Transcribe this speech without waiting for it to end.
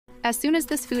As soon as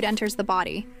this food enters the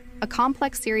body, a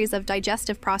complex series of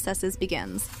digestive processes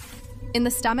begins. In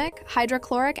the stomach,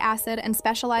 hydrochloric acid and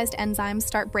specialized enzymes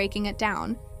start breaking it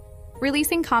down,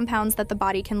 releasing compounds that the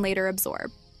body can later absorb.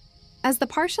 As the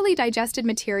partially digested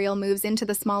material moves into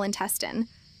the small intestine,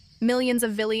 millions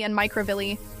of villi and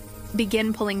microvilli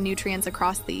begin pulling nutrients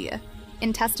across the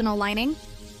intestinal lining,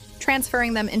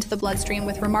 transferring them into the bloodstream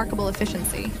with remarkable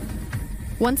efficiency.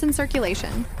 Once in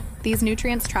circulation, these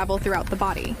nutrients travel throughout the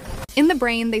body. In the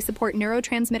brain, they support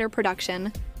neurotransmitter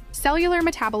production, cellular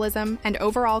metabolism, and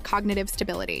overall cognitive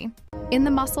stability. In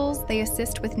the muscles, they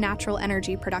assist with natural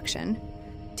energy production,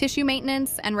 tissue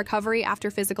maintenance, and recovery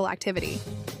after physical activity.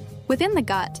 Within the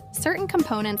gut, certain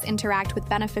components interact with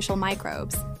beneficial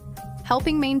microbes,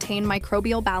 helping maintain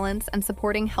microbial balance and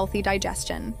supporting healthy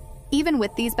digestion. Even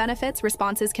with these benefits,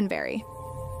 responses can vary.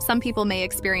 Some people may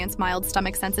experience mild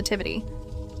stomach sensitivity,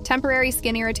 temporary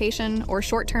skin irritation, or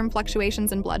short-term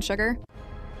fluctuations in blood sugar.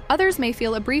 Others may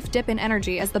feel a brief dip in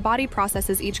energy as the body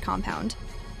processes each compound.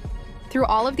 Through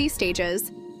all of these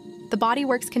stages, the body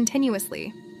works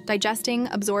continuously, digesting,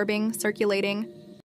 absorbing, circulating,